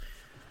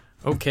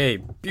Okay,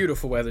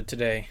 beautiful weather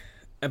today.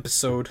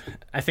 Episode,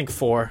 I think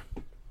 4.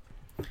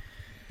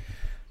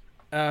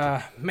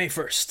 May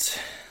 1st.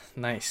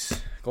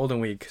 Nice. Golden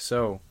Week.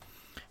 So,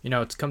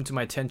 it's come to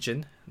my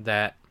attention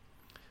that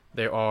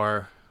there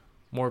are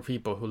more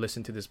people who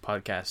listen to this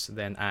podcast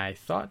than I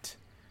thought.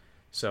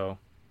 So,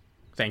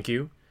 thank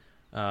you.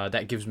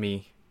 That gives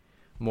me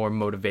more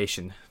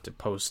motivation to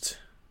post.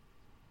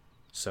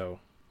 So,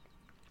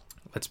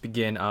 let's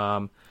begin.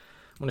 I'm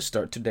going to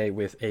start today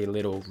with a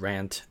little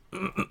rant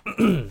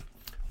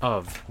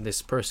of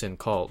this person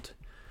called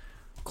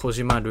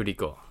Kojima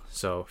Ruriko.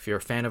 So if you're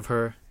a fan of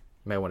her,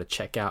 you might want to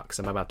check out because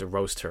I'm about to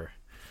roast her.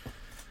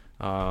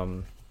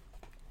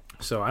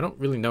 So I don't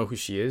really know who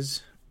she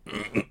is.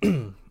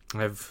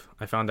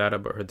 I found out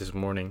about her this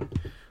morning.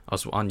 I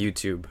was on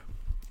YouTube,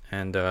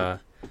 and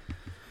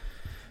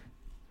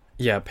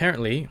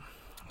apparently,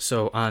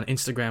 so on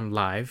Instagram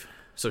Live.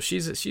 So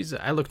she's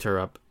I looked her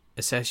up.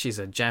 It says she's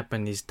a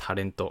Japanese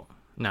talento.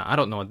 Now, I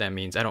don't know what that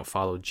means. I don't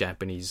follow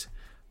Japanese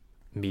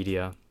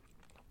media.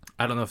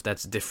 I don't know if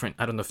that's different.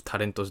 I don't know if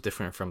talento is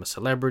different from a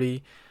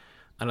celebrity.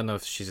 I don't know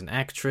if she's an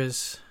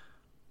actress.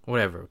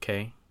 Whatever,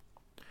 okay?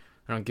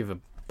 I don't give a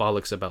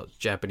bollocks about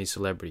Japanese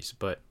celebrities.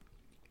 But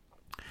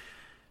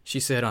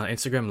she said on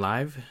Instagram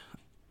Live,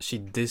 she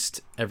dissed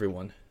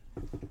everyone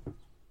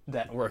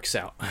that works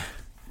out.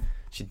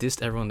 She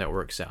dissed everyone that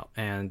works out.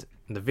 And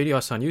the video I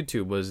saw on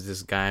YouTube was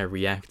this guy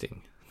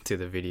reacting to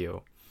the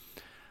video.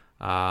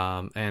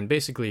 And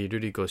basically,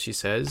 Ruriko, she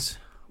says,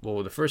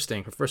 well, her first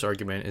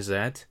argument is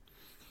that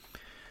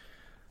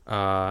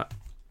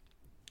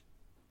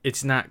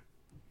it's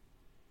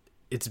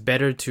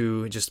better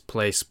to just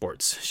play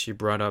sports. She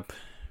brought up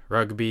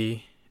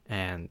rugby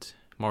and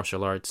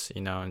martial arts,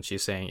 and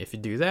she's saying if you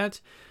do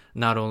that,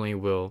 not only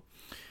will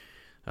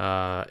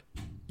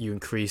you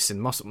increase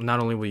in muscle, not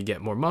only will you get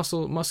more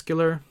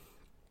muscular,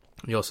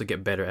 you also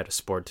get better at a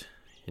sport,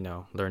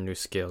 learn new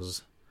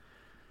skills.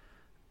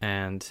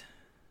 And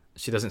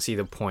she doesn't see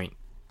the point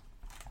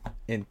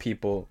in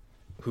people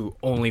who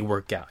only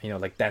work out,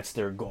 like that's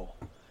their goal.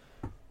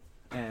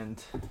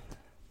 And,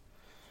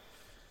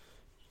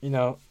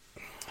 I'm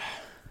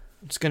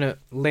just gonna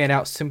lay it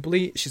out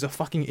simply. She's a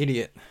fucking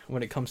idiot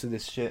when it comes to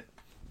this shit.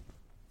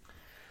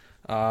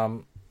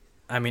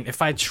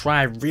 If I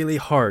try really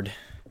hard,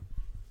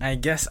 I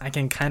guess I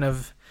can kind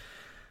of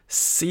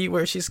see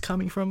where she's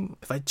coming from.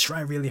 If I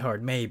try really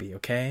hard, maybe,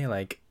 okay?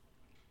 I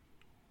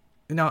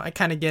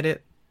kind of get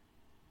it.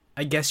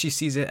 I guess she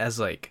sees it as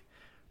like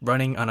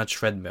running on a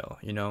treadmill,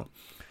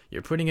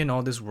 You're putting in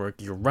all this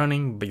work, you're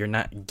running, but you're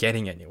not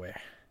getting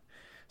anywhere.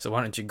 So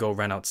why don't you go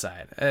run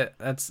outside?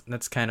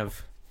 That's kind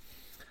of,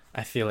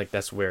 I feel like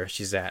that's where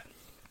she's at.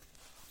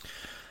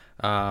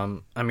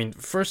 There's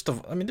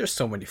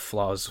so many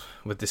flaws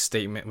with this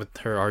statement, with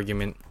her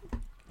argument.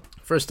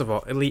 First of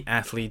all, elite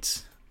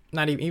athletes,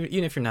 not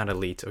even if you're not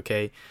elite,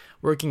 okay?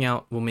 Working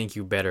out will make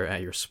you better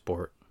at your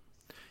sport.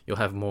 You'll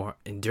have more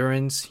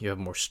endurance, you have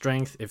more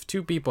strength. If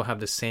two people have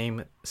the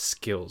same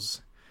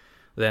skills,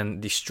 then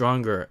the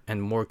stronger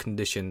and more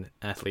conditioned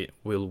athlete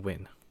will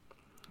win.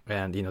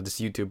 And, this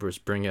YouTuber is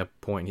bringing up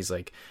a point. He's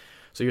like,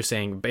 so you're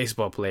saying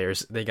baseball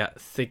players, they got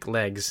thick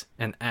legs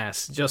and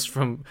ass just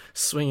from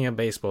swinging a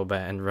baseball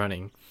bat and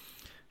running.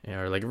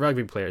 Or like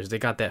rugby players, they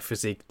got that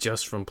physique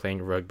just from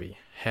playing rugby.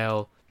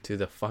 Hell to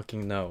the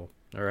fucking no,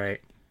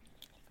 alright?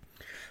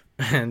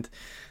 And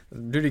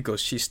Ruriko,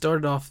 she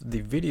started off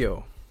the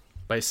video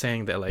by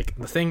saying that,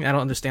 the thing I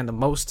don't understand the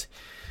most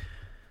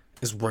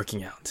is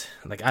working out.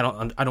 I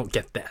don't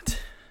get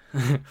that.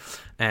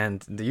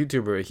 And the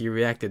YouTuber, he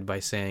reacted by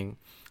saying,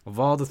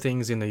 of all the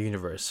things in the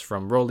universe,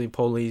 from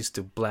roly-polies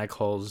to black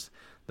holes,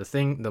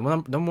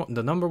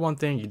 the number one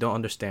thing you don't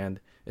understand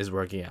is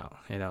working out.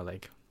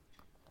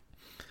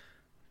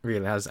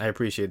 Really, I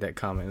appreciate that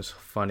comment. It was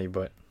funny,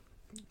 but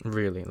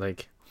really,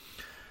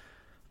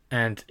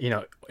 and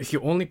if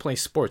you only play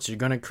sports, you're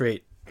gonna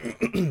create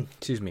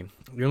excuse me,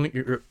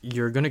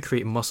 you're going to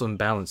create muscle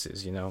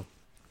imbalances,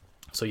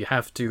 so you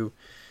have to,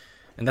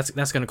 and that's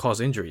going to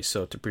cause injuries.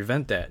 So to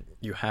prevent that,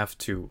 you have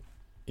to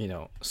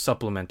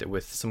supplement it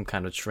with some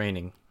kind of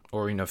training,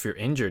 or if you're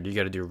injured, you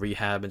got to do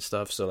rehab and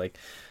stuff. So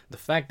the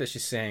fact that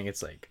she's saying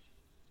it's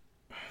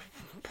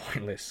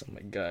pointless, oh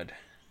my god,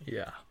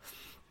 yeah.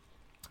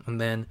 And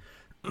then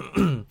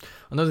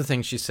another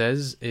thing she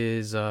says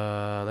is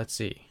let's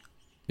see,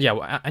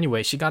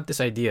 anyway, she got this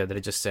idea that I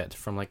just said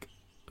from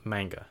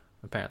manga.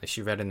 Apparently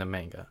she read in the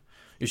manga,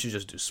 you should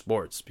just do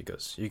sports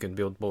because you can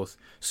build both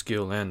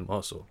skill and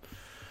muscle.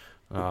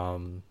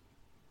 And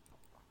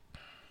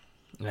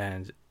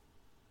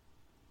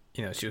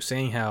she was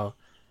saying how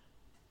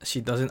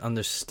she doesn't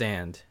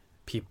understand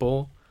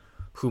people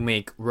who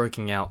make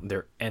working out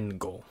their end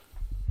goal.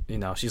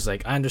 She's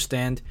like, I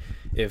understand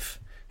if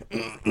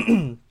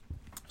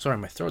sorry,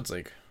 my throat's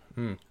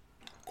don't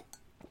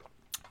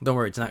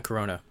worry, it's not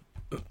corona.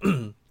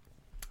 She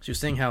was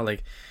saying how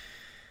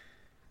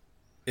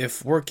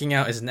if working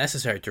out is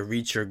necessary to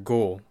reach your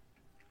goal,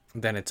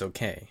 then it's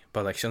okay.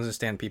 But she doesn't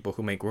understand people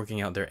who make working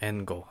out their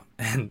end goal.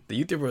 And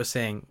the YouTuber was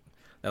saying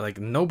that like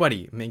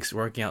nobody makes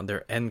working out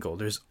their end goal.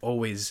 There's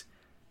always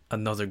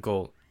another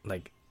goal.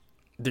 Like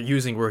they're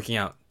using working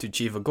out to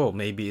achieve a goal.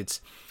 Maybe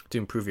it's to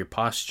improve your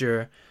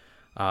posture,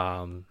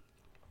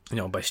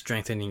 by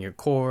strengthening your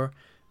core.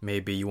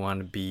 Maybe you want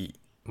to be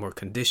more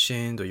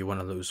conditioned, or you want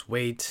to lose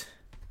weight.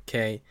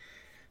 Okay.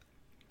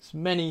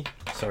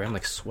 Sorry, I'm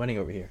like sweating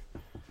over here.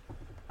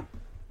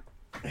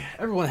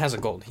 Everyone has a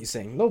goal. He's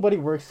saying nobody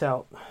works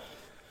out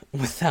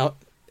without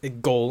a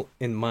goal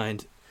in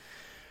mind.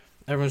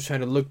 Everyone's trying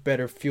to look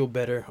better, feel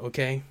better,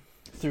 okay,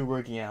 through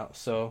working out.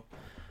 So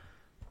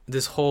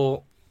this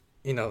whole,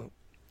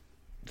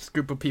 this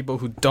group of people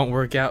who don't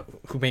work out,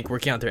 who make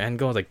working out their end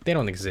goal, like they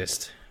don't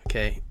exist,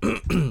 okay?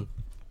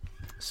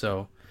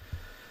 So,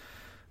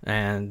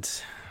 and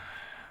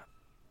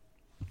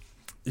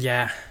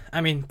yeah,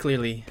 I mean,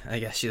 clearly, I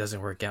guess she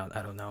doesn't work out.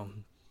 I don't know.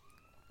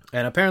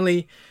 And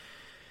apparently,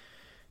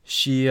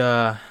 she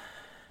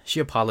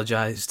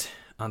apologized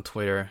on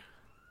Twitter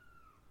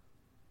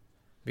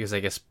because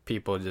I guess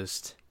people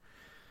just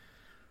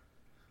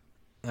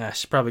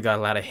she probably got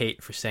a lot of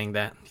hate for saying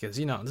that, because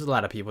there's a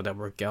lot of people that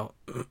work out.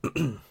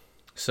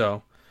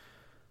 So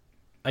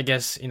I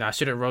guess I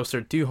shouldn't roast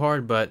her too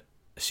hard, but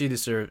she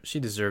deserved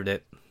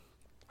it.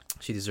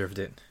 She deserved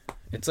it.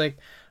 It's like,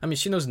 I mean,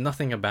 she knows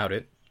nothing about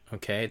it.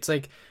 Okay, it's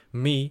like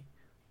me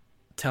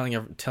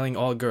telling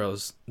all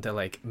girls that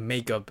like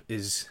makeup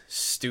is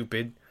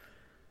stupid.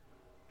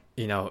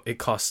 It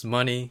costs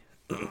money.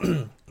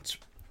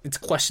 It's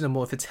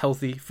questionable if it's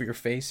healthy for your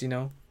face.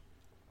 And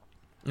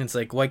it's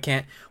like, why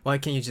can't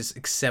you just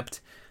accept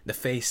the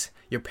face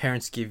your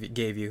parents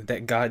gave you,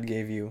 that God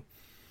gave you?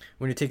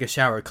 When you take a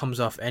shower, it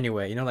comes off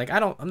anyway. Like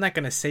I'm not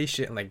gonna say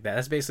shit like that.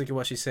 That's basically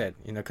what she said.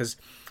 Because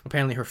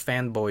apparently her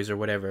fanboys or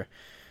whatever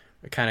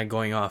are kind of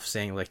going off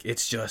saying like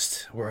it's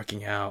just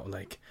working out.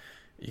 Like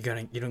you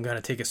don't gotta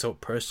take it so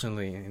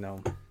personally.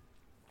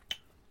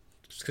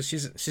 Because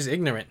she's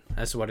ignorant.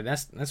 That's what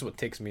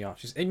takes me off.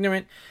 She's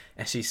ignorant,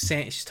 and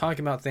she's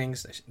talking about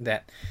things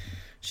that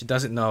she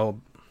doesn't know,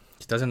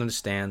 she doesn't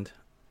understand,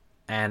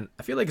 and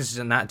I feel like it's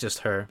not just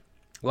her.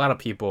 A lot of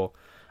people,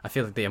 I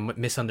feel like they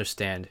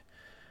misunderstand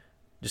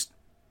just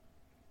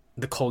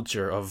the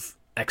culture of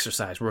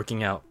exercise,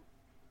 working out.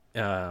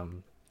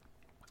 And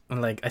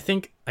like I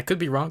think I could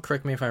be wrong.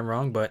 Correct me if I'm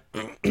wrong, but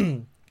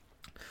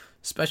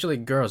especially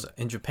girls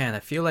in Japan,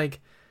 I feel like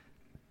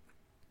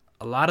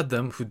a lot of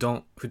them who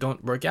don't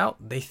work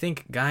out, they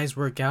think guys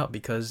work out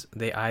because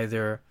they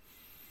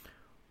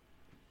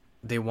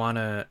want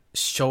to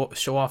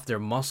show off their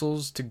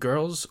muscles to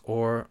girls,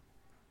 or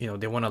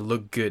they want to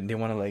look good, they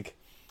want to like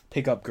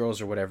pick up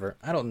girls or whatever.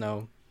 I don't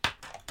know.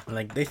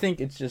 Like they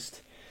think it's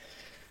just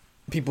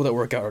people that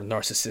work out are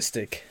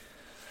narcissistic,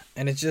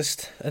 and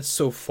that's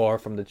so far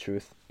from the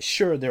truth.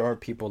 Sure, there are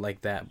people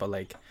like that, but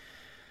like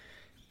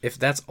if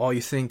that's all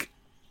you think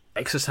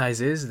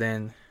exercise is,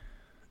 then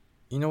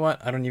you know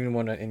what? I don't even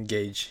want to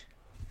engage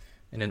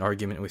in an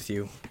argument with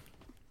you.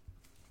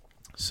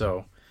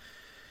 So,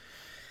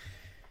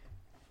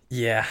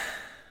 yeah.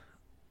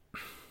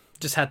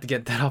 Just had to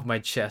get that off my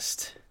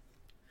chest.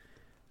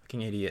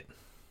 Fucking idiot.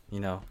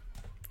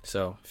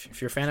 So, if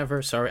you're a fan of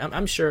her, sorry.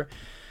 I'm sure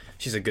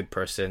she's a good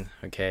person,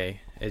 okay?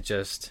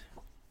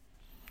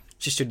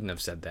 She shouldn't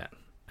have said that.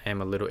 I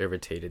am a little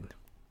irritated.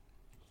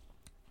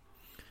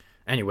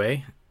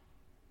 Anyway,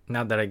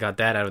 now that I got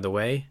that out of the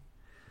way,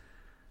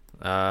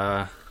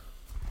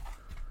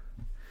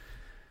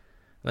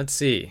 let's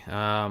see.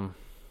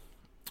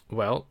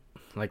 Well,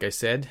 like I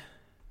said,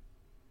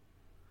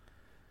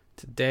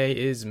 today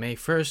is May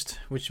 1st,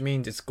 which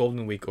means it's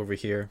Golden Week over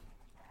here.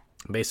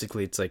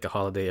 Basically, it's like a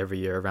holiday every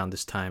year around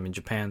this time in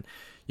Japan.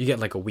 You get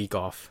like a week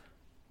off.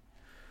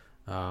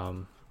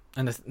 And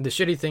the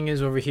shitty thing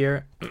is over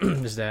here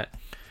is that,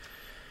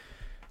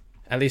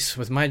 at least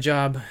with my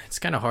job, it's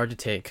kind of hard to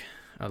take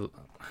a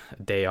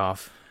day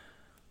off.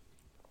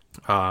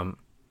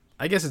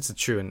 I guess it's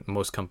true in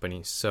most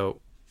companies.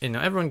 So,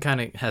 everyone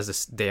kind of has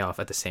this day off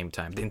at the same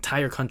time. The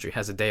entire country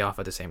has a day off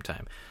at the same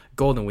time.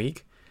 Golden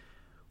Week,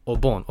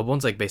 Obon.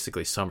 Obon's like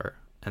basically summer.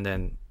 And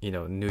then,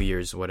 New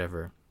Year's,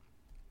 whatever.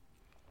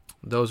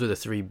 Those are the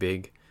three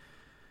big,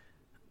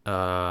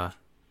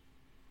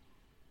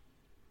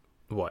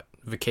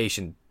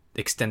 vacation,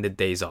 extended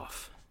days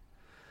off.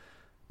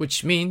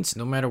 Which means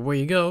no matter where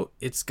you go,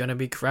 it's going to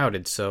be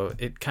crowded. So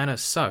it kind of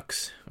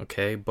sucks,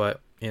 okay?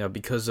 But,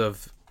 because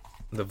of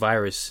the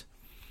virus,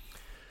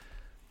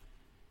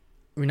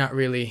 we're not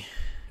really,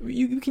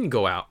 you can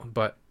go out,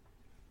 but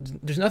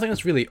there's nothing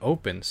that's really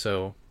open.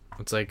 So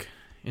it's like,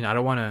 I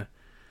don't want to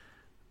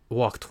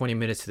walk 20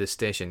 minutes to the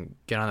station,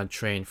 get on a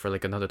train for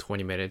like another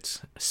 20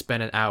 minutes,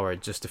 spend an hour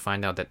just to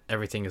find out that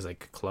everything is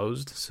like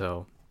closed.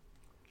 So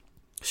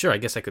sure, I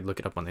guess I could look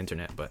it up on the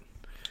internet, but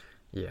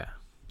yeah,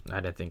 I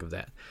didn't think of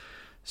that.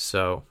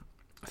 So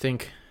I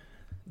think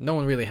no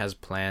one really has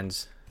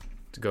plans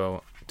to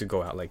go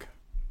out like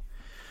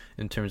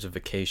in terms of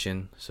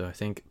vacation. So I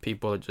think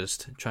people are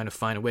just trying to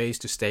find ways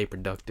to stay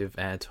productive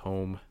at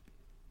home.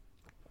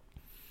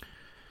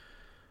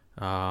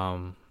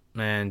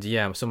 And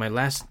yeah, so my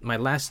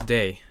last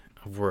day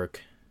of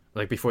work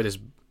like before this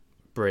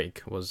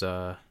break was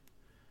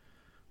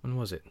when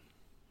was it?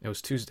 It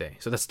was Tuesday,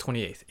 so that's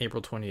 28th,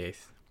 April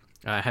 28th.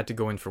 I had to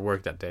go in for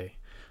work that day.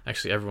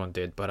 Actually, everyone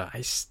did, but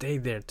I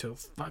stayed there till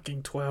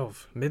fucking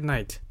 12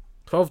 midnight,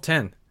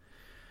 12:10.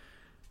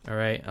 All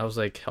right, I was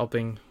like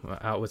helping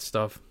out with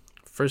stuff.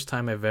 First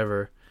time I've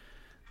ever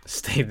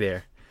stayed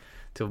there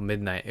till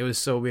midnight. It was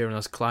so weird when I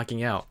was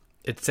clocking out.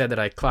 It said that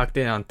I clocked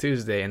in on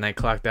Tuesday and I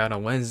clocked out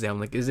on Wednesday. I'm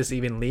like, is this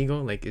even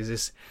legal? Like, is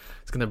this,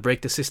 it's gonna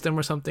break the system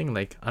or something?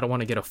 Like, I don't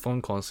want to get a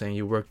phone call saying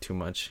you work too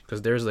much,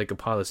 because there's like a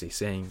policy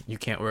saying you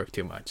can't work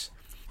too much.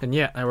 And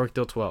yeah, I worked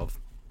till 12.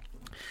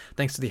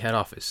 Thanks to the head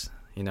office.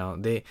 You know,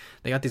 they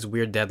got these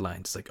weird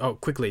deadlines. Like, oh,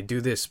 quickly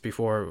do this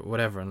before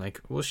whatever. And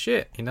like, well,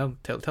 shit. You know,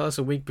 tell us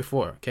a week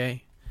before,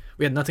 okay?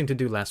 We had nothing to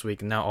do last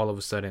week, and now all of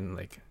a sudden,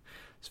 like,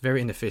 it's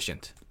very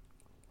inefficient.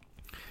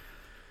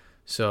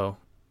 So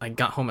I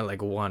got home at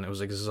like 1. I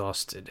was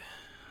exhausted.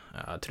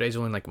 Today's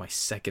only like my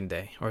second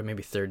day, or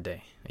maybe third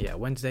day. Yeah,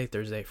 Wednesday,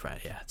 Thursday,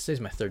 Friday. Yeah, today's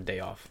my third day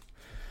off.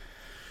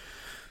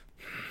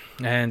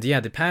 And yeah,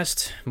 the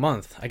past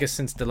month, I guess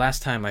since the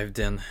last time I've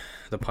done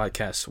the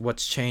podcast,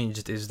 what's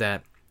changed is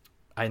that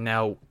I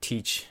now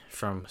teach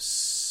from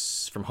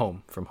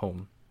home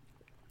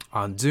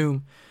on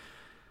Zoom.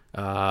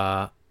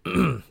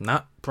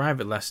 Not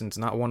private lessons,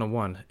 not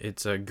one-on-one.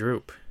 It's a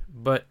group,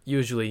 but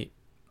usually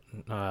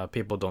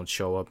people don't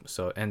show up,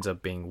 so it ends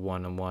up being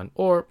one-on-one,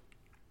 or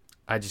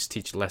I just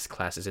teach less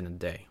classes in a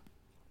day.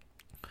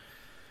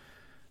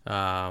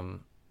 So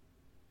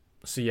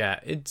yeah,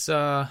 it's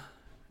a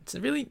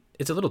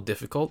little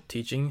difficult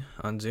teaching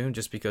on Zoom,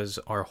 just because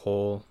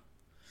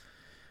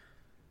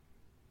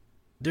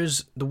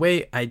there's the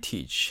way I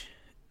teach.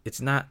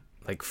 It's not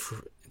like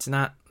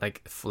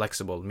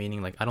flexible,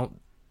 meaning like I know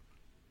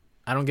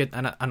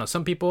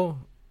some people,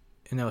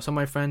 some of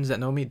my friends that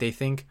know me, they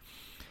think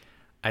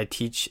I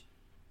teach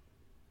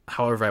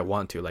however I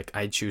want to. Like,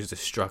 I choose the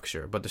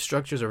structure, but the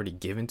structure is already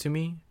given to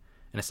me,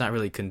 and it's not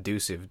really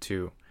conducive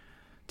to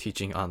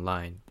teaching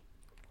online.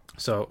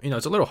 So,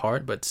 it's a little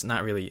hard, but it's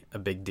not really a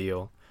big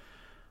deal.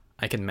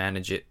 I can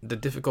manage it. The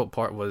difficult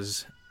part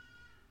was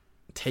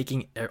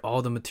taking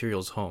all the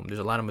materials home. There's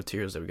a lot of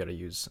materials that we got to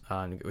use.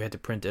 We had to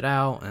print it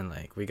out, and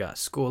like we got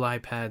school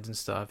iPads and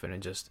stuff, and it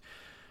just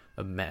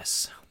a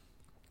mess.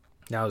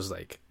 That was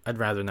like, I'd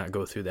rather not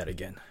go through that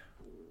again.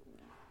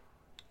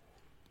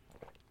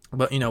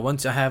 But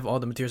once I have all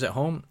the materials at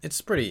home,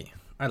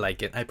 I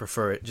like it. I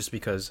prefer it, just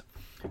because,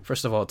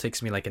 first of all, it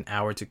takes me like an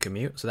hour to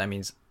commute, so that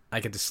means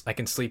I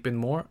can sleep in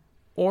more,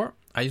 or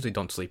I usually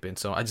don't sleep in,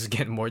 so I just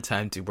get more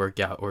time to work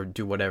out or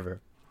do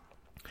whatever.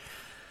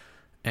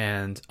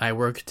 And I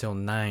work till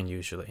 9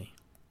 usually.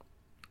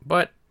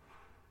 But,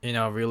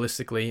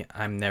 realistically,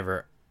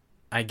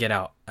 I get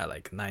out at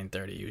like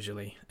 9:30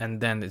 usually.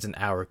 And then it's an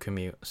hour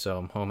commute. So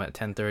I'm home at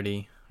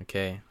 10:30.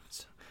 Okay.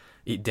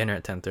 Eat dinner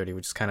at 10:30,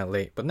 which is kind of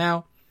late. But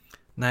now,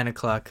 9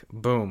 o'clock,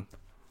 boom.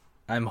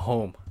 I'm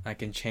home. I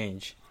can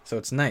change. So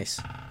it's nice.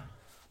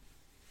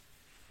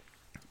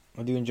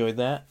 I do enjoy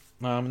that.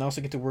 And I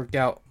also get to work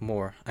out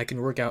more. I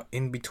can work out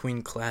in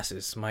between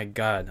classes. My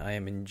God, I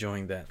am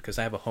enjoying that, because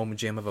I have a home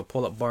gym, I have a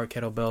pull-up bar,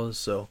 kettlebells,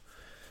 so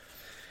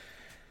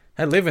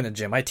I live in a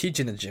gym. I teach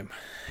in a gym,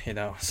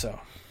 so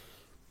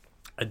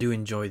I do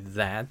enjoy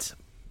that.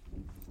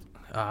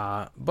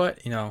 But,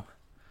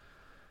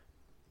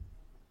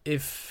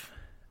 if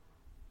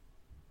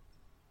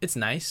it's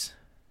nice,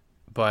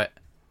 but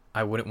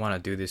I wouldn't want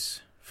to do this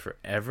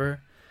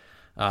forever.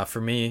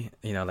 For me,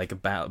 like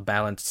a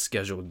balanced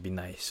schedule would be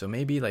nice. So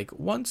maybe like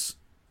once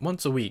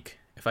a week,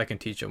 if I can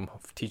teach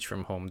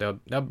from home,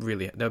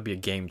 that'll be a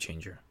game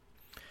changer.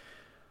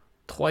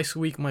 Twice a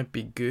week might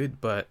be good,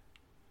 but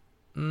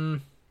I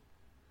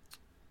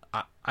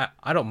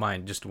don't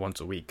mind just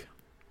once a week.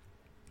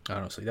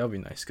 Honestly, that would be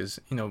nice, because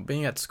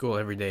being at school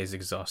every day is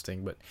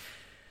exhausting, but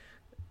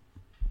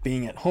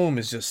being at home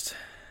is just,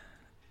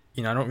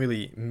 I don't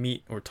really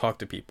meet or talk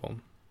to people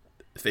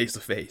face to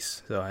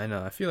face. So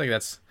I feel like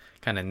that's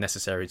kind of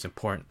necessary. It's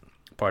important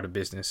part of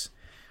business.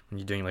 When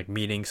you're doing like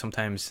meetings,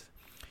 sometimes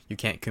you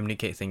can't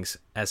communicate things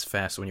as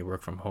fast when you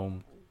work from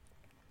home.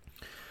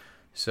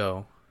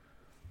 So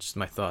just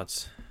my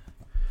thoughts.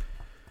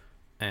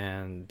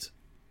 And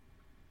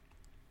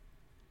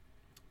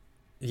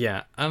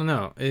yeah, I don't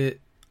know,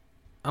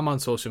 I'm on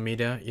social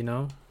media,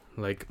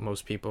 like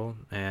most people,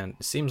 and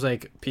it seems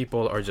like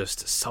people are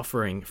just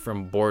suffering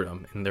from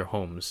boredom in their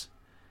homes.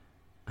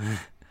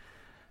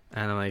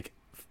 And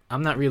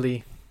I'm not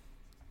really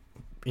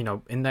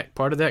in that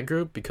part of that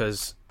group,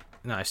 because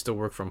I still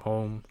work from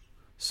home,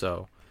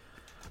 so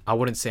I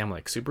wouldn't say I'm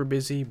like super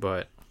busy,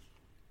 but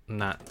I'm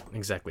not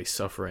exactly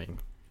suffering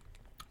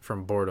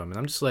from boredom. And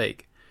I'm just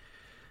like,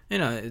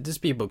 there's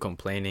people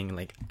complaining,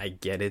 like, I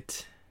get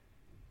it,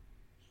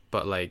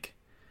 but like,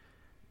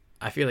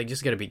 I feel like you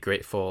just gotta be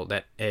grateful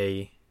that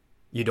A,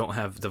 you don't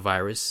have the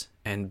virus,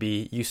 and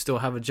B, you still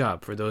have a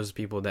job. For those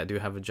people that do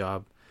have a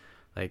job,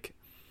 like,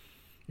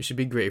 you should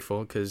be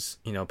grateful, because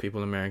a lot of people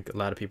in America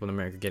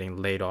are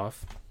getting laid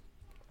off.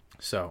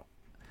 So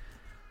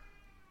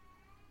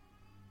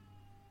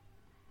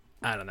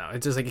I don't know.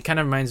 It's just like it kind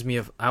of reminds me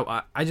of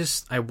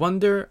I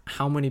wonder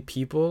how many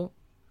people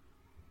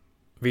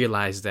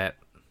realize that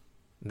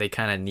they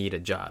kind of need a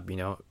job.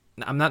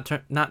 I'm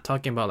not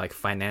talking about like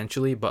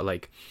financially, but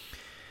like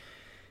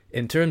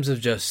in terms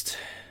of just,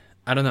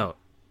 I don't know,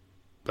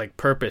 like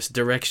purpose,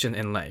 direction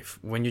in life.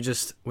 When you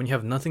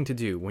have nothing to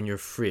do, when you're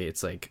free,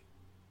 it's like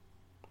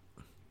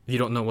you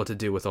don't know what to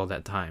do with all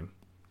that time.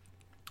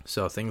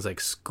 So things like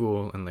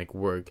school and like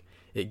work,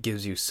 it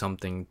gives you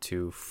something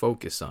to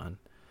focus on.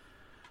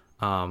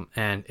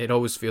 And it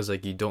always feels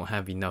like you don't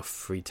have enough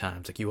free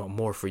time. It's like you want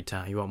more free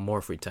time. You want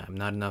more free time.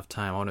 Not enough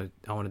time. I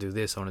want to do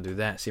this. I want to do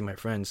that. See my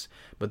friends.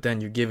 But then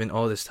you're given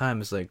all this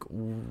time. It's like,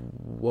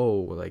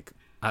 whoa, like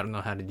I don't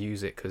know how to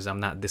use it because I'm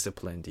not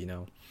disciplined.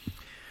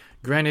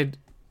 Granted,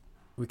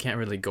 we can't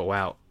really go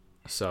out,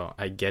 so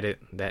I get it.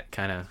 That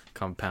kind of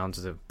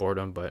compounds the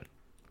boredom. But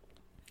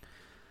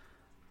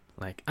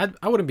like I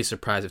wouldn't be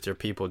surprised if there are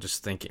people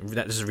just thinking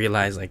that just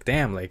realize like,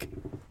 damn, like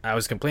I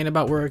was complaining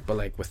about work, but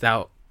like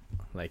without.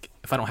 Like,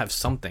 if I don't have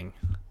something,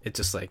 it's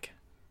just like,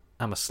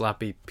 I'm a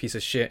sloppy piece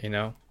of shit,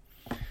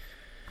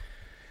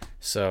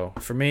 So,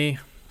 for me,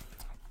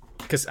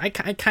 because I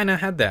kind of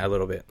had that a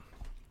little bit.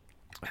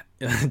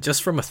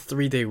 Just from a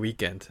 3-day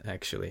weekend,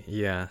 actually.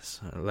 Yeah,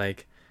 so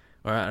like,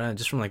 or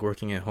just from like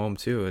working at home,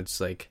 too.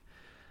 It's like,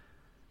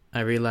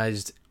 I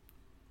realized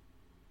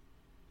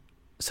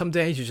some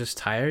days you're just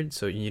tired,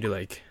 so you need to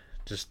like,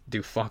 just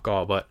do fuck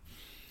all. But,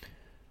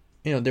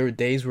 there were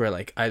days where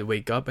like, I'd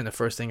wake up and the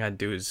first thing I'd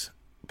do is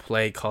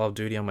play Call of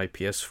Duty on my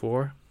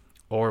PS4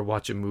 or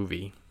watch a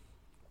movie.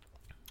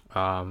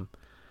 And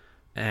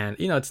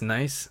it's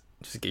nice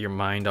just to get your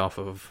mind off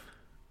of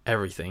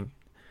everything.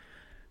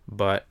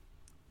 But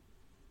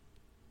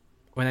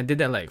when I did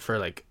that like for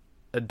like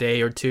a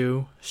day or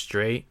two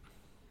straight,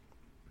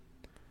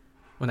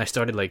 when I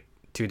started like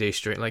 2 days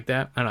straight like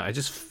that, I don't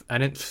know, I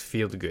didn't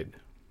feel good.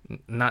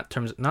 Not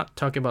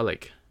talking about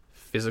like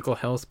physical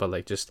health, but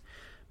like just,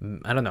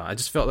 I don't know, I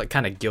just felt like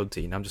kind of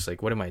guilty, and I'm just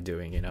like, what am I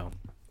doing,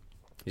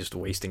 just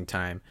wasting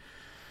time.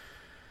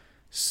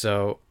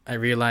 So I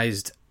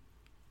realized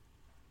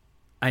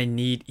I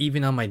need,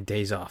 even on my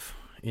days off,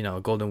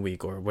 a golden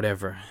week or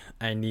whatever,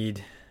 I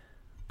need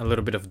a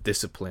little bit of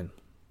discipline.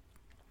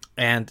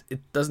 And it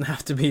doesn't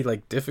have to be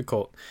like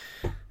difficult.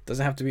 It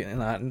doesn't have to be,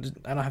 I don't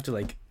have to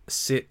like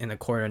sit in a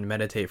corner and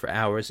meditate for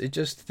hours. It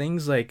just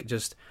things like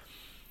just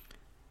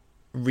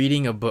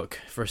reading a book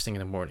first thing in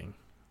the morning,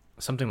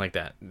 something like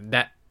that.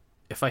 That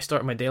if I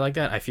start my day like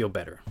that, I feel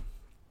better.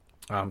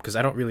 Because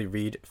I don't really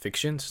read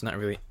fiction. It's not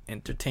really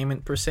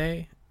entertainment per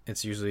se.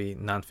 It's usually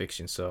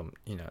nonfiction, so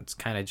it's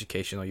kind of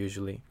educational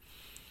usually.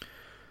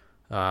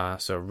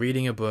 So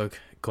reading a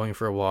book, going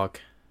for a walk,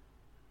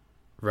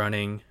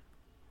 running,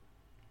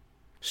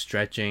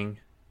 stretching,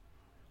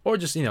 or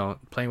just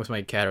playing with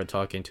my cat or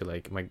talking to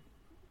like my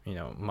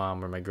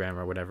mom or my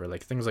grandma or whatever,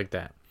 like things like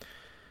that.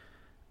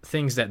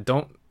 Things that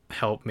don't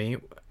help me.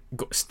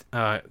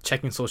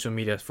 Checking social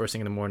media first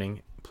thing in the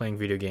morning, playing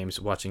video games,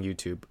 watching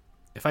YouTube.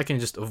 If I can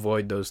just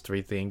avoid those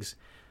 3 things,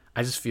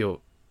 I just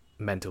feel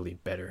mentally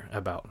better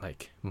about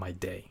like my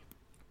day.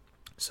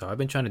 So I've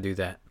been trying to do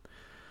that.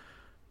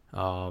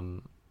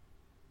 And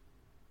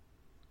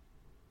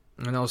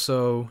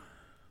also,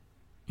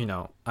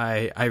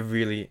 I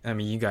really,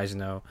 you guys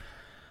know,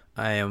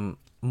 I am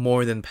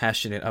more than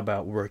passionate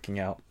about working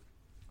out.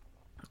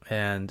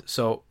 And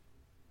so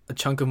a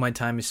chunk of my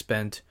time is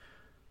spent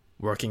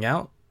working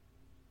out,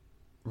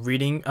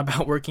 reading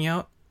about working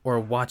out, or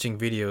watching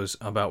videos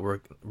about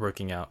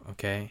working out,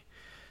 okay?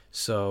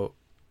 So,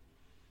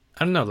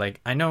 I don't know, like,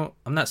 I know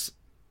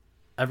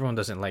everyone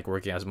doesn't like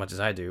working out as much as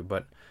I do,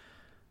 but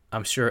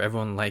I'm sure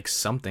everyone likes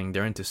something,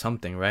 they're into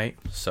something, right?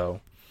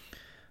 So,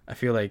 I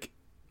feel like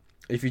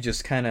if you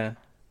just kind of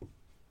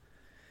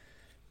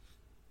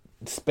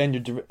spend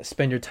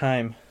your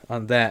time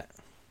on that,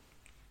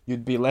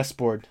 you'd be less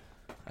bored,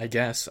 I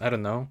guess, I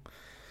don't know.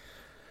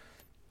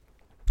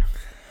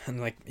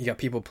 And like, you got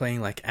people playing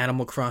like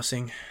Animal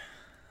Crossing.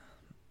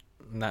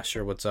 Not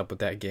sure what's up with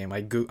that game.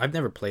 I've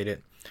never played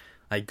it.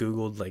 I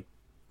googled like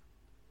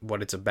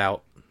what it's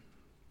about.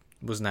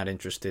 Was not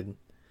interested.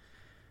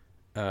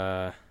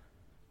 Someone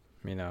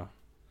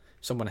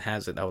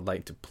has it, I would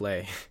like to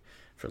play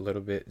for a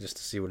little bit just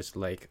to see what it's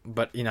like.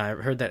 But I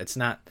heard that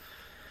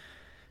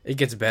it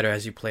gets better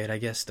as you play it, I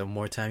guess. The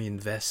more time you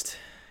invest,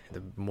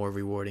 the more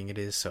rewarding it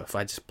is. So if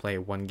I just play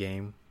one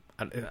game,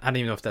 I don't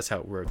even know if that's how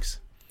it works.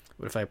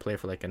 But if I play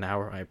for like an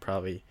hour, I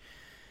probably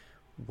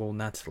will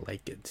not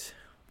like it.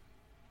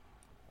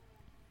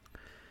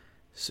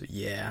 So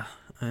yeah,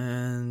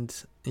 and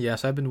yeah,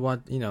 so I've been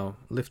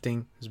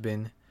lifting has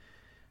been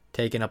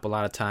taking up a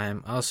lot of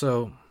time.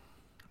 Also,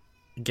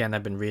 again,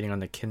 I've been reading on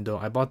the Kindle.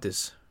 I bought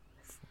this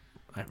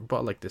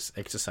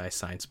exercise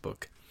science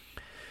book.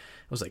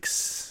 It was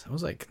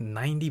like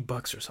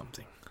 $90 or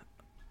something.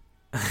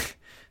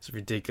 It's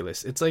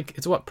ridiculous. It's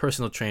what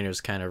personal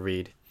trainers kind of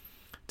read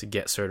to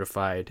get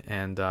certified,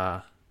 and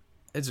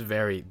it's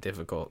very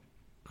difficult.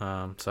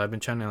 So I've been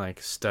trying to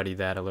like study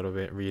that a little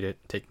bit, read it,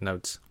 take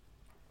notes,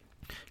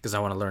 because I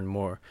want to learn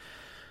more.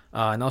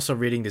 And also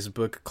reading this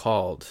book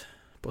called,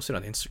 posted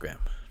on Instagram.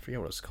 I forget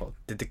what it's called.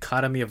 The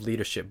Dichotomy of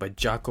Leadership by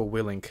Jocko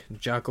Willink.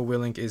 Jocko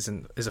Willink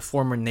is a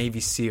former Navy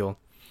SEAL,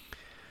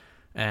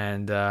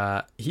 and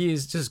he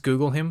is, just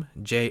Google him,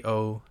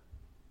 Jocko,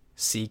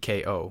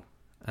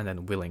 and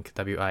then Willink,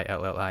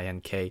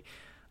 Willink.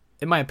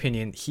 In my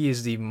opinion, he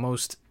is the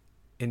most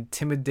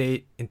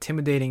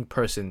intimidating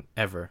person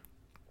ever.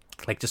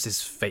 Like, just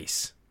his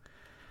face.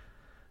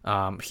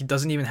 He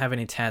doesn't even have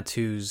any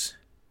tattoos,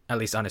 at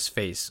least on his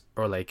face,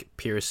 or like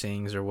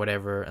piercings or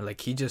whatever. And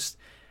like, you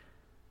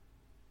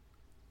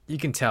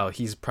can tell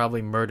he's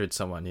probably murdered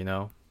someone,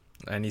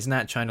 and he's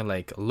not trying to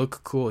like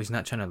look cool. He's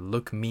not trying to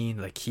look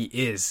mean. Like, he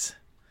is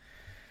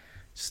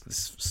just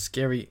this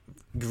scary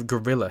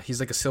gorilla. He's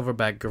like a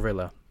silverback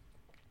gorilla.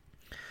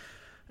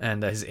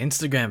 And his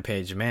Instagram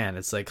page, man,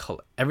 it's like,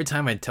 every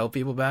time I tell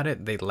people about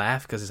it, they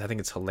laugh because I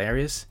think it's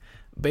hilarious.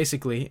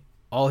 Basically,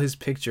 all his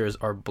pictures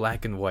are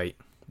black and white.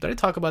 Did I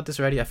talk about this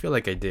already? I feel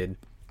like I did.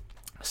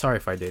 Sorry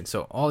if I did.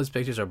 So all his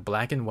pictures are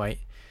black and white,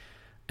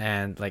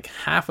 and like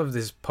half of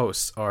his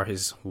posts are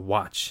his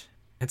watch.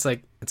 It's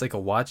like a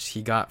watch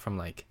he got from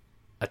like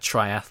a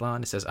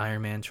triathlon. It says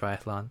Ironman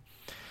triathlon,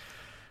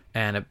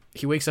 and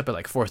he wakes up at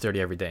like 4:30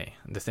 every day.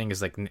 The thing is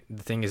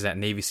that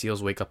Navy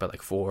SEALs wake up at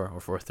like 4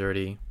 or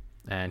 4:30,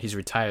 and he's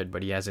retired,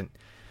 but he hasn't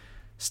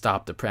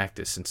stopped the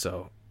practice, and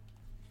so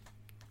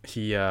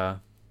he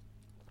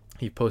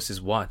posts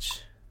his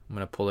watch. I'm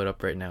gonna pull it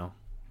up right now.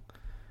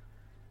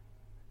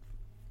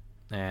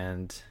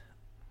 And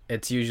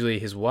it's usually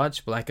his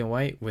watch, black and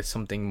white, with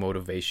something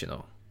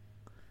motivational.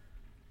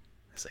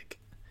 It's like,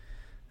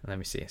 let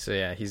me see. So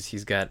yeah,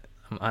 he's got.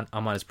 I'm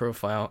on his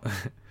profile.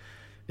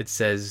 It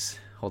says,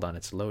 hold on,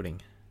 it's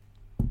loading.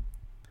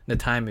 The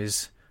time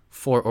is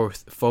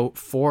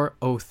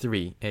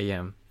 4:03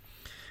 a.m.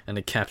 and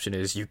the caption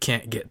is, "You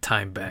can't get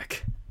time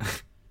back."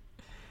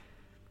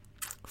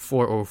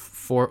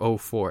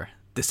 4:04.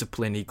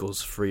 Discipline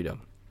equals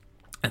freedom.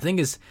 The thing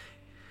is,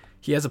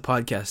 he has a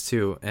podcast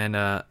too, and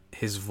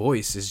his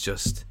voice is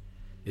just,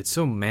 it's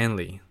so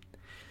manly.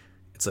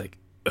 It's like,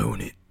 own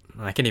it.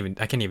 I can't even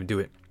do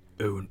it.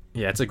 Own.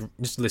 Yeah, it's like,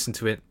 just listen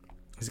to it.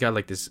 He's got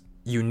like this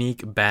unique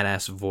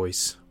badass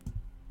voice.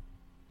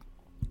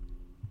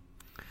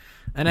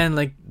 And then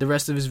like the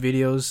rest of his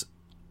videos,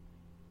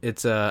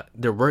 it's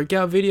they're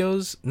workout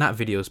videos, not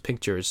videos,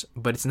 pictures,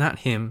 but it's not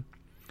him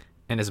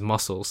and his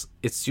muscles.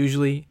 It's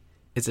usually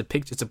it's a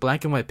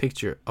black and white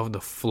picture of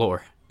the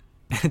floor.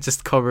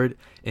 Just covered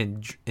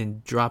in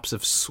drops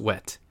of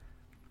sweat,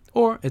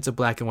 or it's a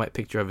black and white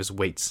picture of his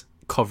weights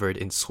covered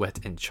in sweat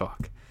and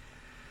chalk.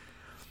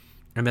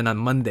 And then on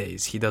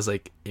Mondays he does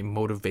like a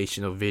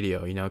motivational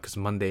video, because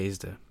Monday is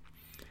the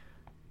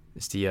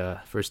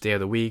first day of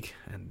the week,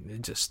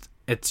 and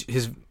it's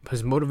his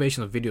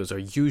motivational videos are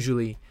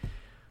usually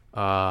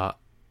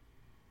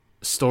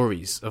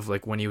stories of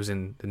like when he was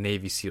in the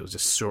Navy SEALs,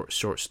 just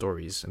short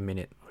stories, a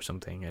minute or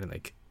something, and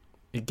like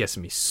it gets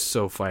me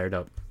so fired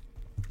up.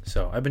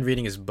 So I've been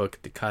reading his book,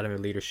 Dichotomy of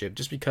Leadership,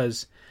 just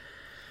because,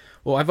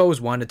 well, I've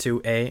always wanted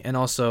to, and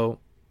also,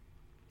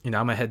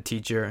 I'm a head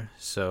teacher,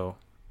 so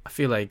I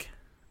feel like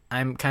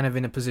I'm kind of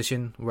in a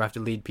position where I have to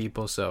lead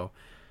people, so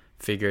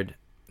figured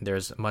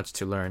there's much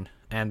to learn,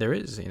 and there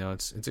is,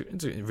 it's a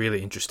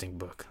really interesting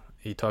book.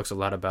 He talks a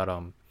lot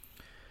about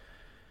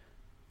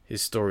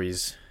his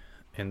stories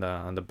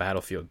on the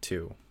battlefield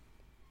too.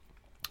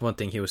 One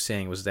thing he was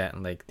saying was that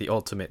like the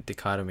ultimate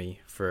dichotomy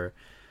for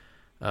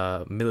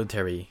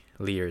military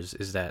leaders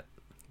is that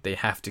they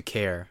have to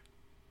care.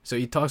 So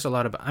he talks a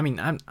lot about,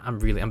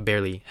 I'm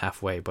barely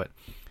halfway, but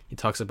he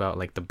talks about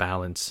like the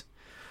balance,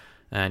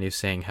 and he's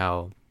saying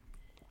how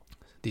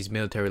these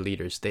military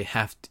leaders,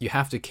 you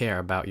have to care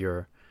about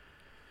your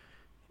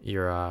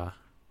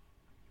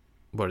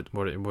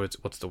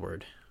what's the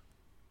word?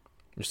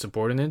 Your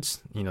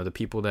subordinates, the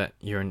people that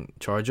you're in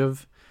charge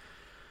of.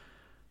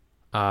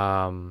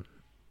 But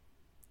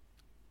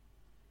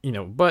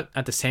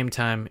at the same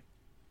time,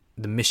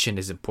 the mission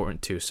is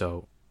important too.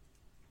 So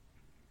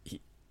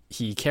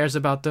he cares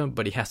about them,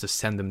 but he has to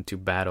send them to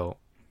battle,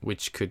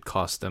 which could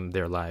cost them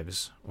their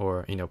lives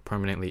or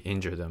permanently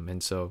injure them.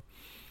 And so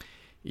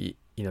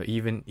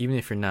even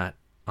if you're not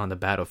on the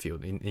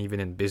battlefield, even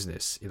in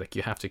business, like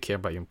you have to care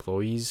about your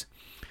employees,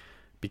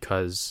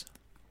 because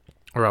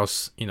or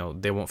else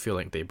they won't feel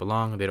like they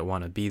belong, they don't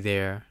want to be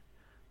there.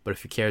 But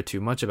if you care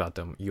too much about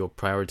them, you'll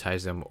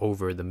prioritize them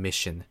over the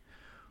mission,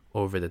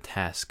 over the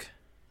task.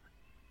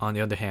 On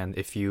the other hand,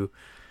 if you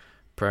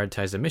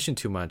prioritize the mission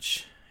too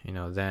much,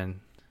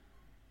 then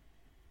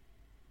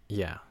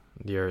yeah,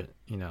 your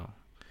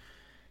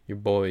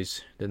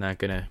boys, they're not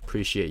gonna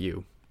appreciate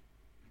you.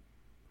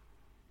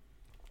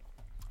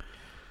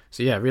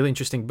 So yeah, really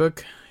interesting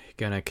book.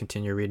 Gonna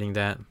continue reading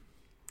that.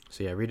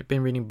 So yeah,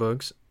 been reading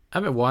books. I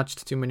haven't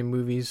watched too many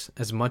movies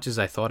as much as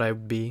I thought I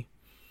would be.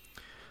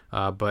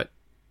 But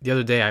the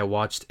other day I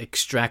watched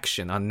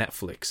Extraction on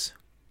Netflix.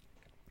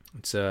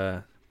 It's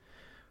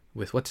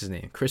with what's his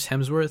name? Chris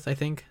Hemsworth, I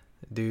think,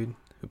 the dude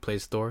who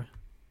plays Thor.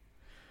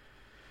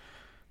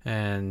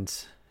 And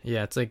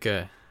yeah, it's like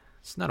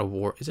It's not a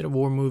war. Is it a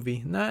war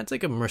movie? Nah, it's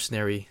like a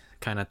mercenary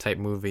kind of type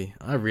movie.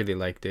 I really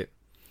liked it.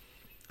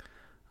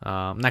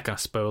 I'm not gonna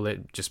spoil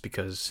it just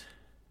because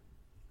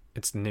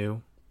it's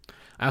new.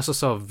 I also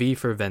saw V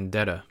for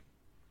Vendetta.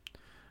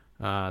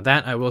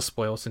 That I will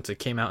spoil since it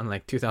came out in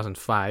like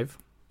 2005.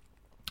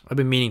 I've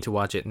been meaning to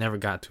watch it, never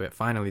got to it,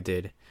 finally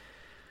did.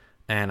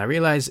 And I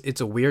realized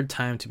it's a weird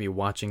time to be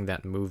watching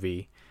that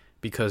movie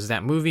because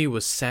that movie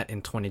was set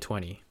in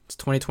 2020. It's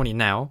 2020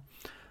 now.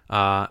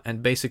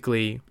 And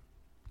basically,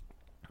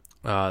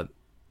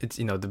 it's,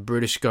 you know, the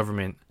British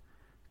government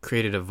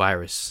created a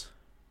virus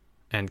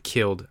and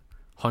killed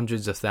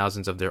hundreds of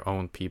thousands of their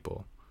own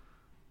people.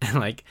 And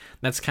like,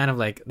 that's kind of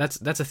like,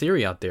 that's a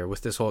theory out there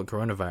with this whole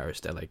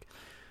coronavirus that like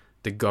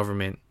the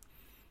government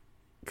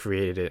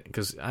created it.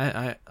 Because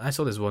I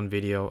saw this one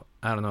video.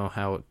 I don't know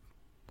how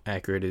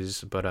accurate it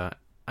is, but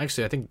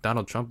actually I think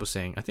Donald Trump was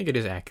saying, I think it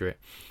is accurate.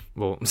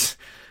 Well,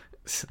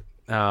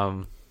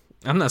 I'm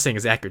not saying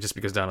it's accurate just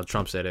because Donald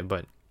Trump said it,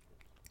 but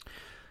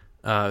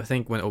I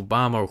think when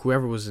Obama or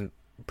whoever was in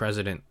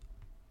president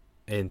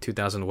in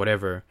 2000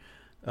 whatever,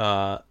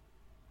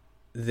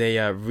 they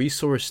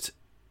outsourced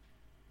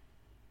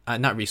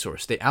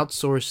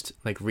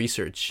like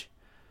research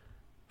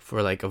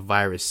for like a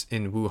virus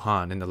in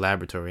Wuhan in the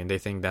laboratory, and they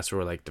think that's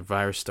where like the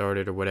virus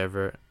started or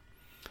whatever.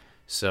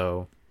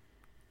 So,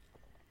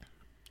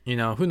 you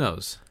know, who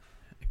knows?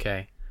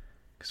 Okay,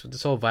 because with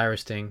this whole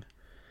virus thing,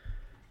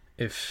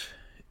 if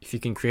you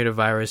can create a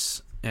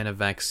virus and a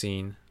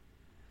vaccine,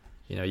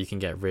 you know, you can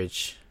get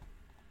rich,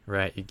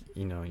 right?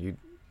 You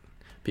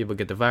people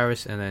get the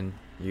virus and then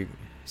you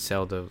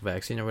sell the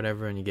vaccine or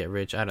whatever and you get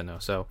rich. I don't know.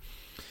 So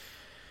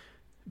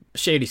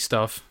shady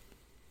stuff,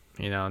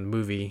 you know, and the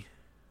movie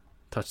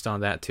touched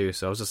on that too.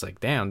 So I was just like,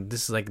 damn,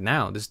 this is like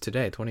now, this is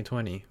today,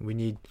 2020. We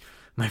need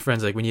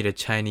a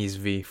Chinese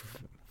V.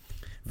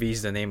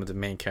 V's the name of the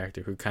main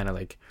character who kind of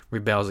like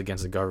rebels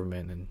against the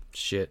government and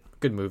shit.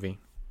 Good movie.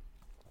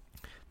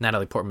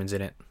 Natalie Portman's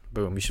in it.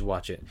 Boom, you should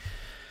watch it.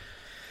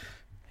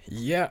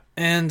 Yeah,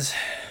 and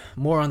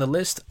more on the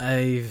list.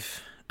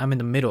 I'm in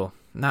the middle,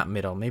 not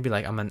middle. Maybe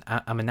like I'm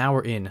an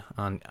hour in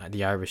on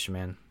The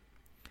Irishman.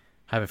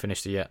 Haven't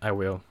finished it yet. I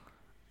will.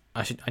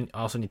 I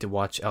also need to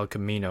watch El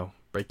Camino,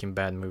 Breaking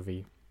Bad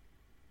movie.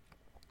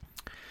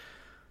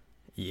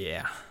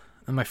 Yeah,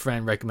 and my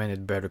friend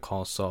recommended Better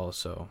Call Saul,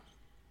 so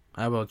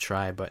I will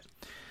try, but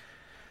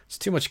it's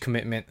too much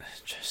commitment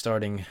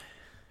starting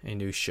a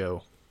new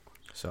show,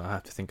 so I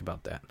have to think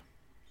about that.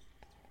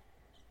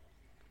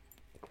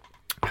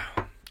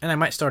 And I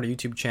might start a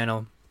YouTube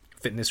channel,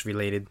 fitness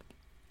related.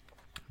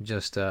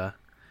 Just I'm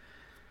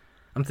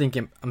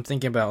thinking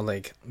about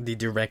like the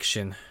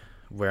direction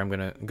where I'm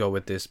gonna go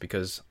with this,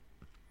 because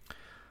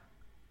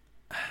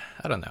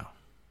I don't know.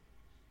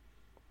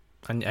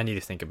 I need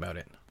to think about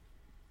it.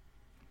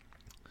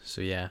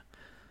 So yeah,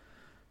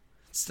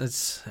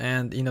 it's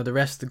and you know the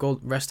rest of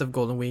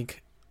Golden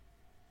Week,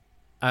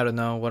 I don't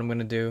know what I'm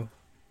gonna do.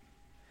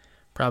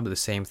 Probably the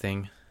same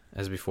thing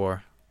as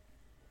before.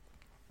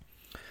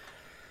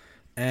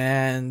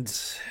 And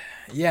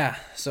yeah,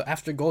 so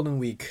after Golden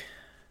Week,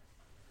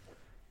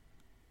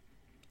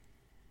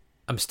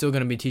 I'm still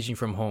gonna be teaching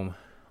from home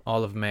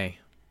all of May.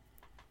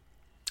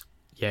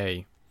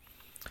 Yay!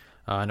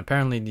 And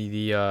apparently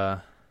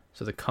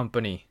the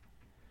company.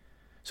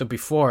 So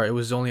before it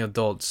was only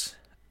adults,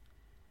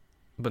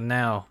 but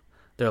now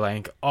they're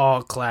like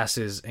all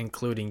classes,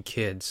 including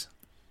kids.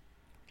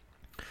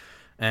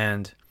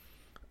 And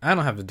I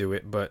don't have to do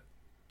it, but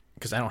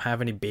because I don't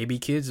have any baby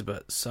kids,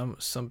 but some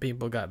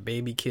people got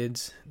baby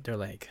kids. They're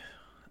like,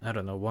 I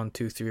don't know, 1,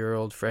 2,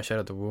 3-year-old, fresh out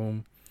of the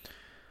womb.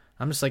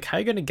 I'm just like, how are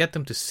you gonna get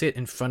them to sit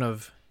in front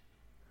of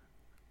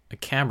a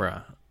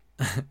camera,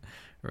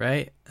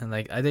 right? And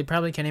like, they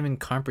probably can't even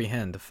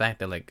comprehend the fact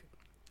that like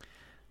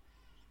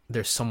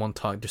there's someone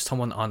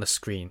on the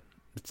screen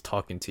that's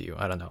talking to you.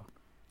 I don't know.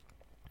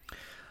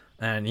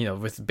 And you know,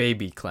 with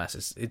baby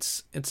classes,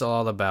 it's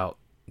all about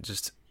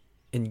just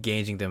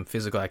engaging them,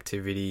 physical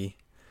activity,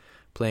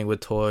 playing with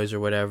toys or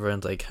whatever,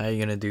 and like, how are you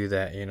gonna do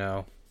that, you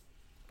know?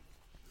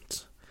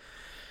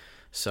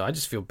 So I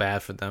just feel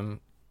bad for them.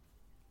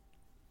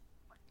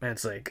 And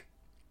it's like,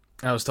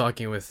 I was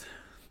talking with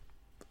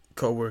a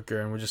coworker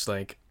and we're just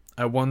like,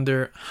 I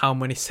wonder how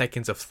many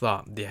seconds of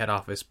thought the head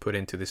office put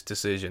into this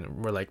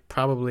decision. We're like,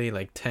 probably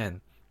like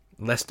 10,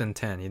 less than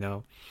 10, you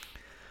know?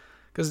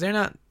 Because they're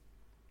not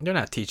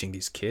teaching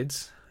these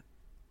kids.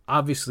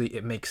 Obviously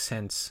it makes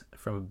sense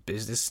from a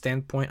business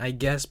standpoint, I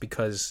guess,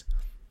 because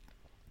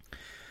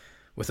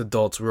with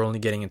adults we're only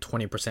getting a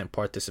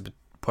 20%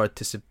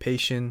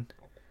 participation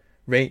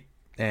rate,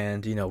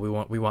 and you know, we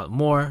want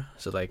more.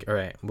 So like, all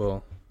right,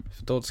 well, if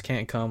adults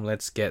can't come,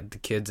 let's get the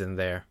kids in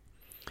there.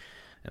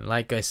 And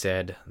like I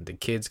said, the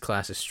kids'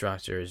 classes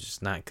structure is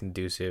just not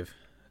conducive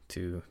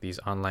to these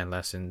online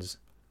lessons,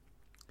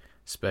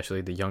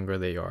 especially the younger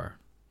they are.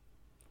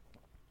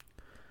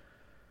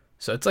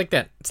 So it's like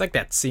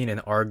that scene in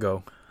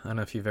Argo. I don't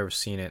know if you've ever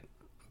seen it,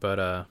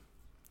 but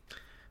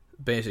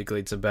basically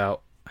it's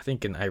about, I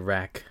think in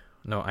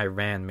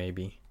Iran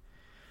maybe.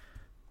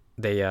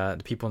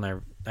 the people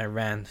in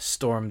Iran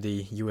stormed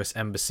the U.S.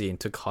 embassy and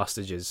took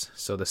hostages.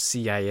 So the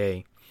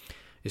CIA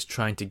is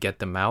trying to get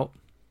them out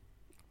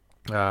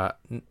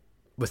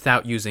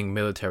without using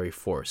military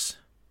force.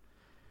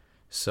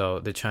 So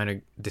they're trying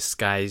to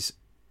disguise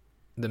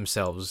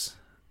themselves.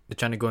 They're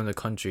trying to go in the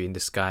country in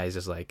disguise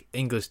as like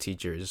English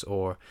teachers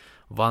or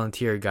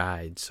volunteer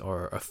guides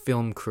or a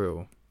film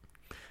crew.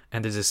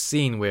 And there's a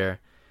scene where,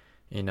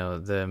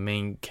 the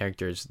main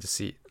characters,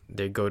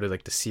 they go to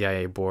like the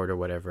CIA board or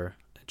whatever,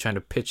 trying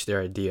to pitch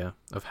their idea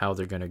of how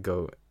they're gonna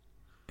go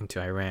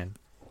into Iran.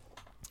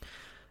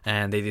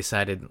 And they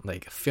decided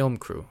like a film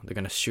crew. They're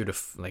gonna shoot a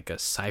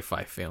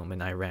sci-fi film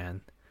in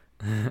Iran.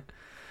 And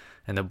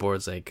the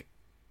board's like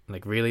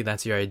really,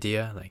 that's your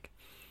idea?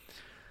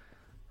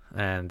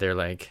 And they're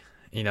like,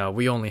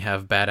 we only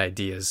have bad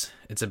ideas.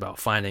 It's about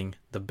finding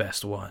the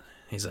best one.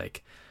 He's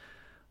like,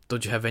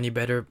 don't you have any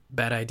better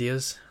bad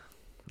ideas?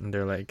 And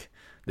they're like,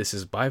 this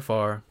is by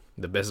far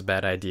the best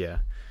bad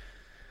idea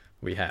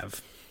we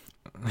have.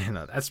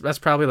 That's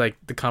probably like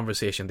the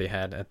conversation they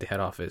had at the head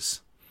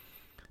office.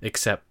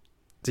 Except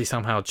they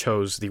somehow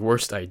chose the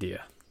worst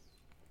idea.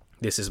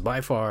 This is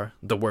by far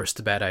the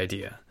worst bad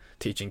idea,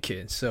 teaching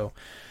kids. So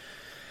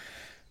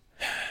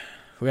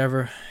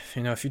whoever,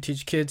 if you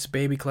teach kids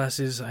baby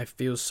classes, I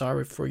feel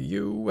sorry for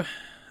you.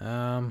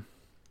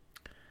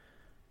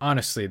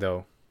 Honestly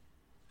though,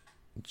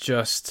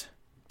 just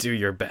do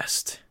your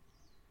best.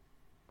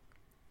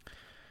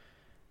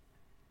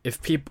 If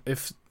the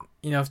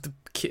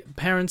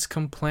parents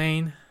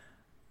complain,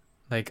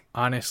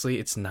 honestly,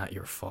 it's not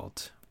your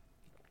fault.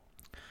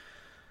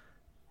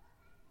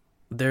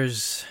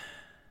 There's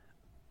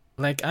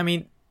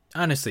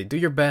honestly, do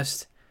your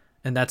best,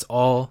 and that's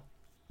all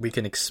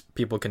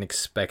people can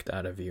expect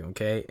out of you,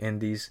 okay? And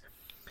these,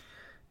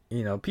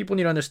 people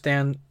need to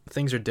understand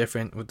things are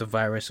different with the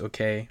virus,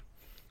 okay?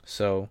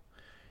 So,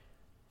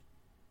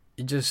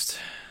 if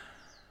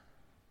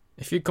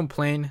you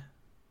complain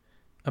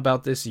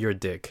about this, you're a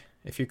dick.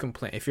 If you're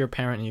a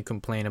parent and you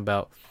complain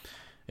about,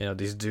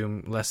 these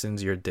Zoom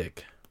lessons, you're a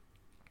dick.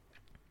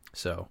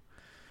 So,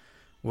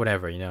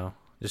 whatever,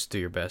 just do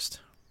your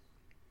best.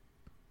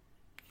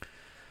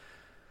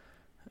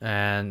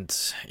 And,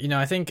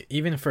 I think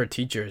even for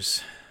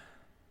teachers,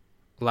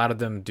 a lot of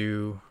them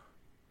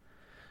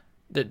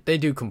they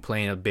do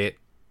complain a bit,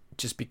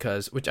 just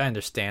because, which I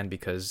understand,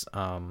 because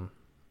our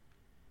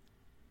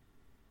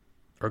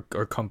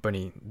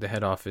company, the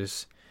head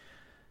office,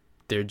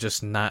 they're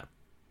just not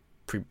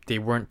they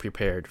weren't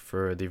prepared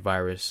for the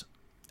virus.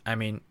 I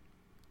mean,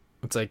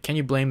 it's like, can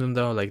you blame them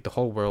though? Like, the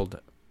whole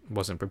world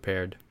wasn't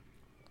prepared.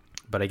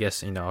 But I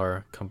guess,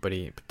 our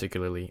company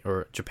particularly,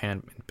 or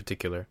Japan in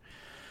particular.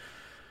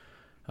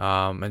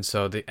 And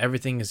so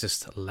everything is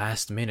just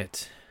last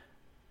minute,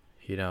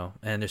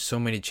 and there's so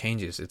many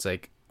changes. It's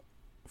like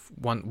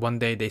one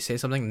day they say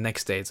something, the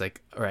next day it's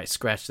like, all right,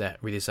 scratch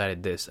that, we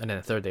decided this. And then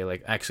the third day,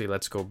 like, actually,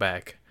 let's go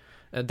back.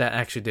 That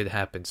actually did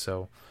happen.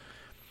 So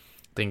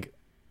I think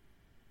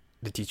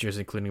the teachers,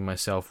 including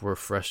myself, were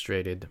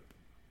frustrated.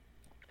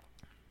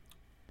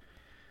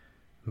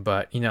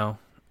 But,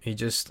 you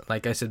just,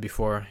 like I said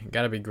before, you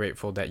gotta be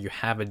grateful that you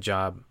have a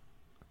job.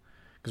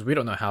 Because we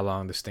don't know how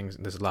long this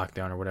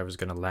lockdown or whatever is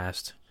gonna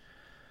last.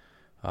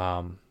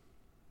 Even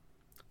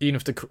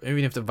if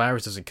the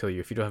virus doesn't kill you,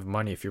 if you don't have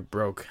money, if you're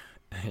broke,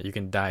 you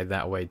can die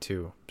that way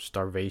too.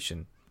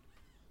 Starvation.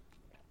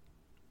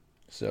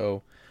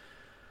 So,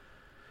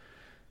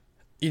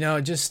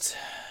 just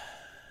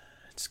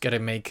gotta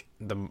make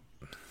the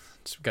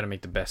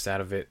best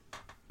out of it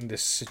in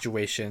this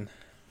situation.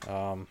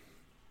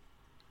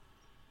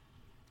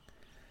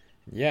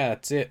 Yeah,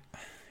 that's it.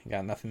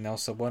 Got nothing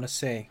else I want to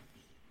say.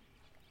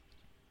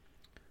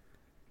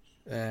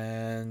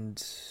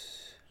 And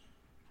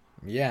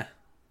yeah,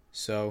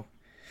 so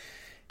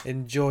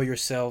enjoy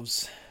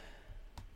yourselves.